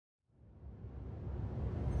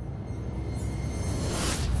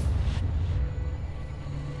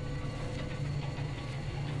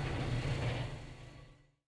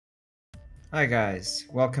Hi guys,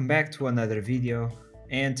 welcome back to another video,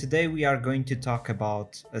 and today we are going to talk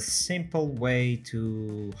about a simple way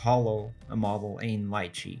to hollow a model in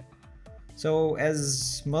Lychee. So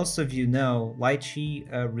as most of you know, Lychee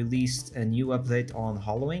released a new update on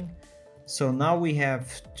hollowing. So now we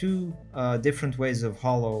have two different ways of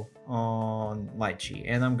hollow on Lychee,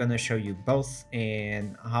 and I'm gonna show you both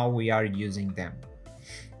and how we are using them.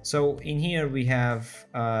 So in here we have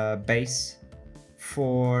base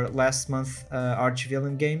for last month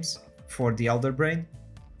Archvillain games for the Elder Brain,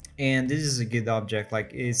 and this is a good object,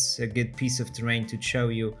 like it's a good piece of terrain to show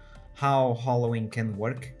you how hollowing can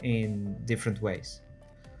work in different ways.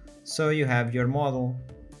 So you have your model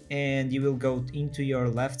and you will go into your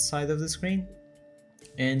left side of the screen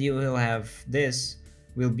and you will have this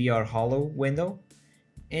will be our hollow window,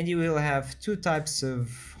 and you will have two types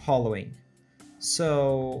of hollowing.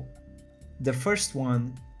 So the first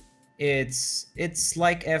one, it's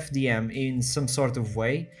like FDM in some sort of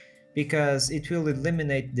way, because it will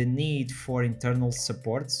eliminate the need for internal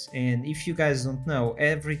supports. And if you guys don't know,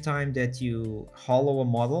 every time that you hollow a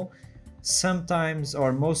model, sometimes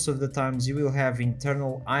or most of the times you will have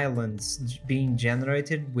internal islands being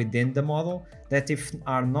generated within the model that if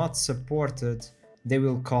are not supported, they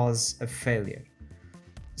will cause a failure.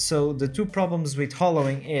 So the two problems with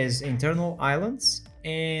hollowing is internal islands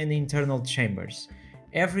and internal chambers.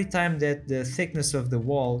 Every time that the thickness of the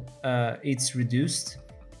wall it's reduced,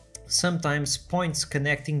 sometimes points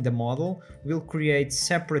connecting the model will create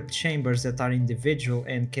separate chambers that are individual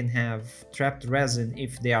and can have trapped resin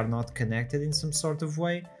if they are not connected in some sort of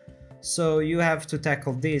way. So you have to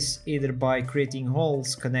tackle this either by creating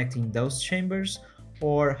holes connecting those chambers,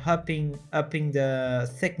 or upping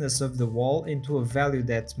the thickness of the wall into a value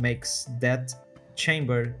that makes that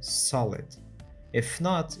chamber solid. If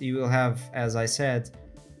not, you will have, as I said,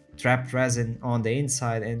 trapped resin on the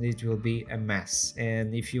inside and it will be a mess.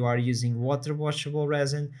 And if you are using water washable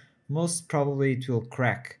resin, most probably it will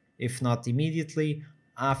crack. If not immediately,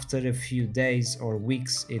 after a few days or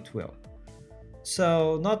weeks it will.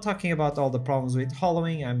 So not talking about all the problems with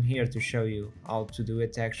hollowing, I'm here to show you how to do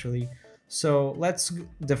it actually. So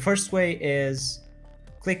the first way is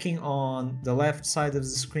clicking on the left side of the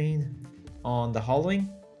screen on the hollowing.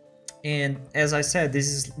 And as I said,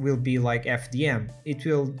 will be like FDM. It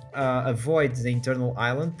will avoid the internal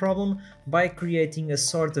island problem by creating a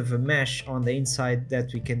sort of a mesh on the inside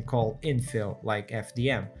that we can call infill, like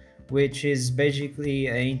FDM, which is basically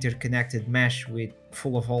an interconnected mesh with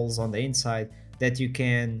full of holes on the inside that you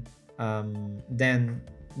can then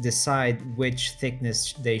decide which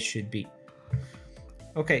thickness they should be.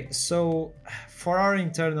 Okay, so for our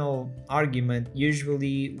internal argument,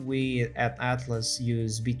 usually we at Atlas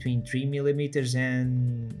use between 3 millimeters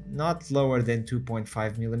and not lower than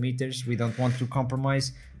 2.5 millimeters. We don't want to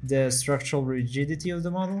compromise the structural rigidity of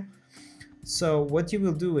the model. So what you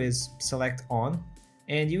will do is select on,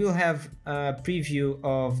 and you will have a preview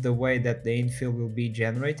of the way that the infill will be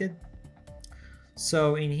generated.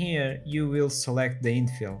 So in here, you will select the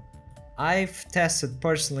infill. I've tested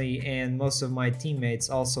personally, and most of my teammates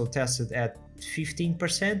also tested at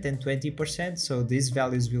 15% and 20%, so these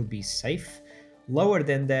values will be safe. Lower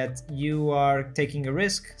than that, you are taking a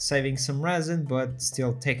risk, saving some resin, but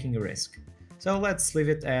still taking a risk. So let's leave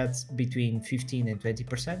it at between 15 and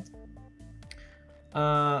 20%.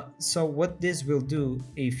 So what this will do,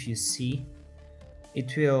 if you see,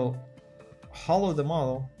 it will hollow the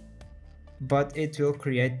model, but it will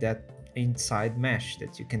create that inside mesh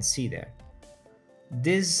that you can see there.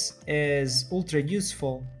 This is ultra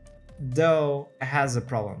useful, though it has a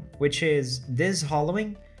problem, which is this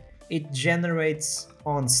hollowing, it generates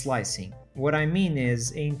on slicing. What I mean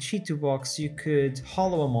is, in Cheat2Box you could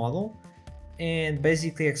hollow a model and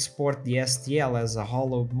basically export the STL as a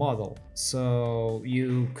hollowed model, so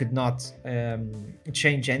you could not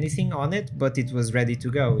change anything on it, but it was ready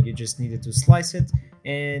to go. You just needed to slice it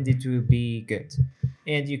and it will be good.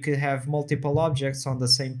 And you could have multiple objects on the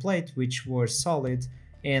same plate which were solid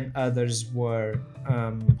and others were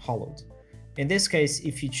hollowed. In this case,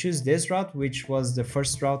 if you choose this route, which was the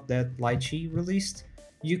first route that Lychee released,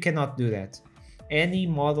 you cannot do that. Any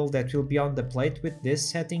model that will be on the plate with this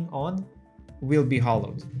setting on will be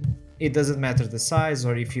hollowed. It doesn't matter the size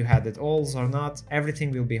or if you had it holes or not, everything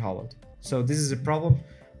will be hollowed. So this is a problem.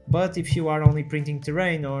 But if you are only printing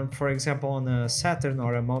terrain, or for example on a Saturn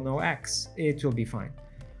or a Mono X, it will be fine.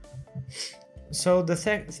 So the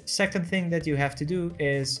second thing that you have to do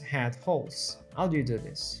is add holes. How do you do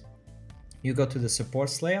this? You go to the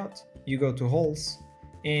supports layout, you go to holes,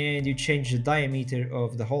 and you change the diameter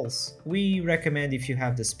of the holes. We recommend, if you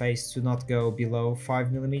have the space, to not go below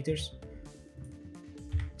 5 millimeters.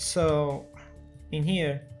 So in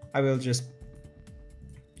here, I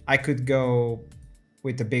could go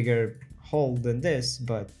with a bigger hole than this,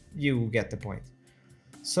 but you get the point.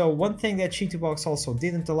 So one thing that Cheetahbox also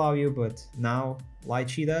didn't allow you, but now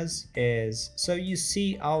Lychee does, is so you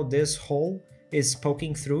see how this hole is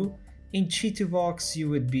poking through. In Cheetahbox you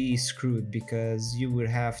would be screwed because you would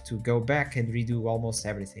have to go back and redo almost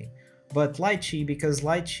everything. But Lychee, because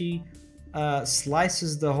Lychee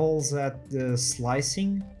slices the holes at the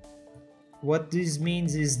slicing, what this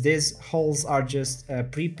means is these holes are just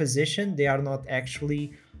pre-positioned, they are not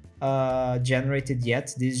actually generated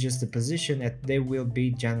yet. This is just the position that they will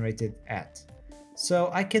be generated at.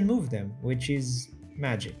 So I can move them, which is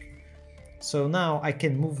magic. So now I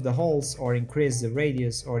can move the holes or increase the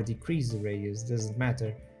radius or decrease the radius, doesn't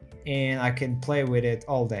matter, and I can play with it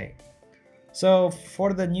all day. So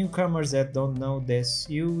for the newcomers that don't know this,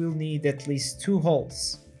 you will need at least 2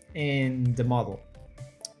 holes in the model.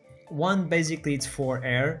 One, basically it's for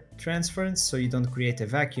air transference, so you don't create a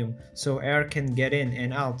vacuum, so air can get in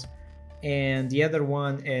and out, and the other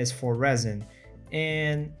one is for resin.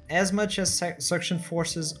 And as much as suction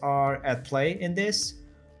forces are at play in this,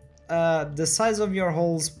 the size of your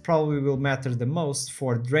holes probably will matter the most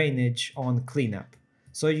for drainage on cleanup.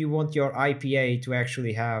 So you want your IPA to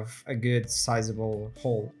actually have a good sizable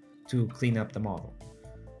hole to clean up the model.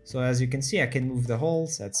 So as you can see, I can move the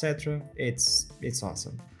holes, etc. It's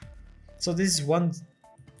awesome. So this is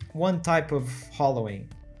one type of hollowing.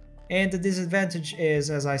 And the disadvantage is,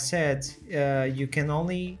 as I said, you can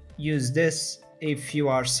only use this if you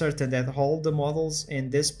are certain that all the models in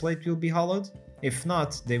this plate will be hollowed. If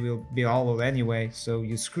not, they will be hollowed anyway, so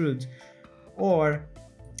you screwed. Or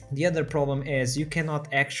the other problem is you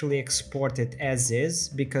cannot actually export it as is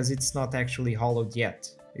because it's not actually hollowed yet.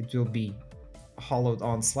 It will be hollowed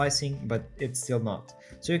on slicing, but it's still not.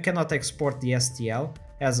 So you cannot export the STL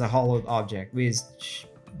as a hollowed object, which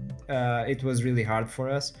it was really hard for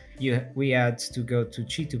us. We had to go to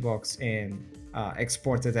Cheetahbox and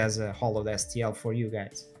export it as a hollowed STL for you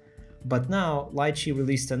guys. But now Lychee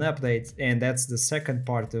released an update, and that's the second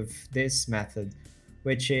part of this method,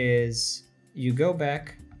 which is you go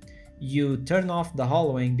back, you turn off the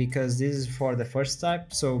hollowing because this is for the first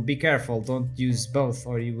type, so be careful, don't use both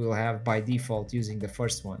or you will have by default using the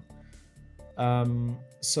first one.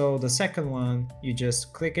 So the second one, you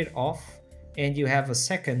just click it off and you have a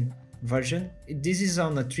second version. This is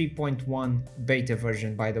on a 3.1 beta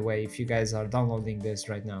version, by the way, if you guys are downloading this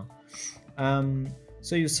right now.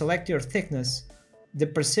 So you select your thickness. The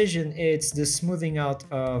precision, it's the smoothing out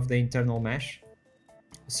of the internal mesh.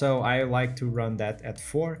 So I like to run that at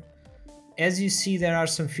 4. As you see, there are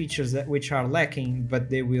some features which are lacking, but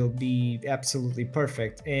they will be absolutely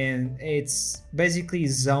perfect. And it's basically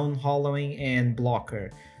zone hollowing and blocker.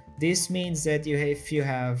 This means that if you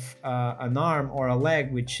have an arm or a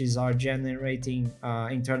leg which are generating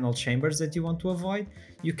internal chambers that you want to avoid,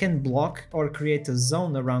 you can block or create a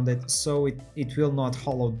zone around it so it will not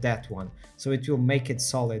hollow that one. So it will make it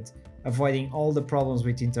solid, avoiding all the problems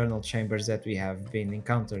with internal chambers that we have been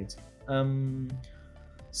encountered.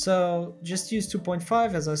 So just use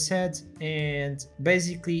 2.5 as I said, and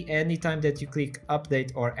basically anytime that you click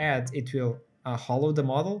update or add, it will hollow the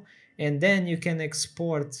model, and then you can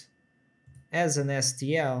export as an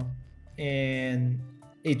STL and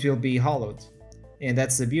it will be hollowed, and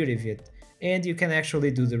that's the beauty of it. And you can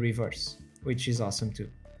actually do the reverse, which is awesome too.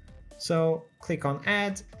 So click on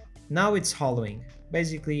add, now it's hollowing.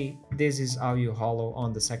 Basically this is how you hollow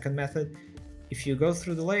on the second method. If you go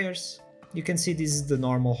through the layers, you can see this is the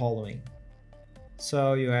normal hollowing.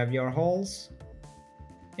 So you have your holes,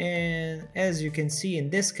 and as you can see in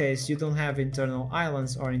this case you don't have internal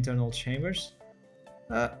islands or internal chambers.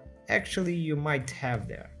 Actually you might have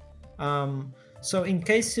there. So in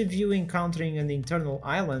case of you encountering an internal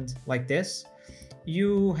island like this,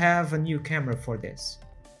 you have a new camera for this,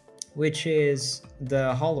 which is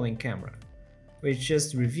the hollowing camera, which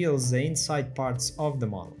just reveals the inside parts of the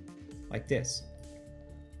model, like this.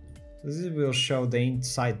 So this will show the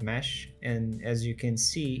inside mesh, and as you can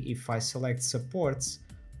see, if I select supports,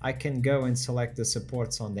 I can go and select the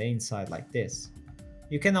supports on the inside like this.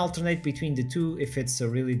 You can alternate between the two if it's a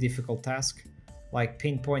really difficult task, like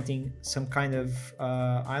pinpointing some kind of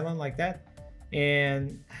island like that.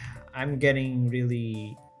 And I'm getting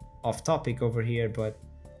really off topic over here, but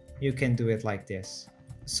you can do it like this.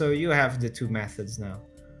 So you have the two methods now.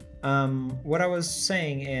 What I was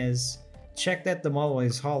saying is check that the model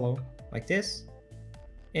is hollow like this,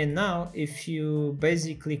 and now if you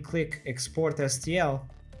basically click export STL,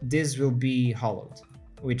 this will be hollowed,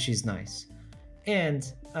 which is nice.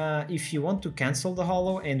 And if you want to cancel the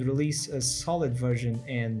hollow and release a solid version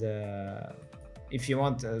and if you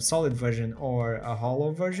want a solid version or a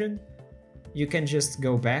hollow version, you can just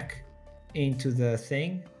go back into the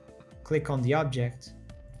thing, click on the object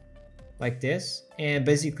like this, and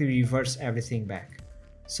basically reverse everything back.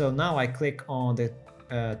 So now I click on the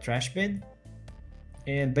trash bin,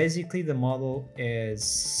 and basically the model is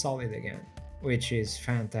solid again, which is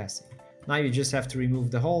fantastic. Now you just have to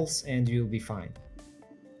remove the holes and you'll be fine.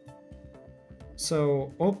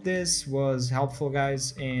 So hope this was helpful,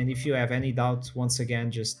 guys, and if you have any doubts, once again,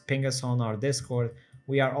 just ping us on our Discord.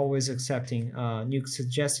 We are always accepting new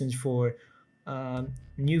suggestions for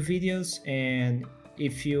new videos, and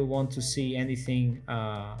if you want to see anything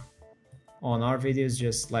on our videos,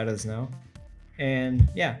 just let us know. And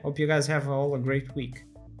yeah, hope you guys have all a great week.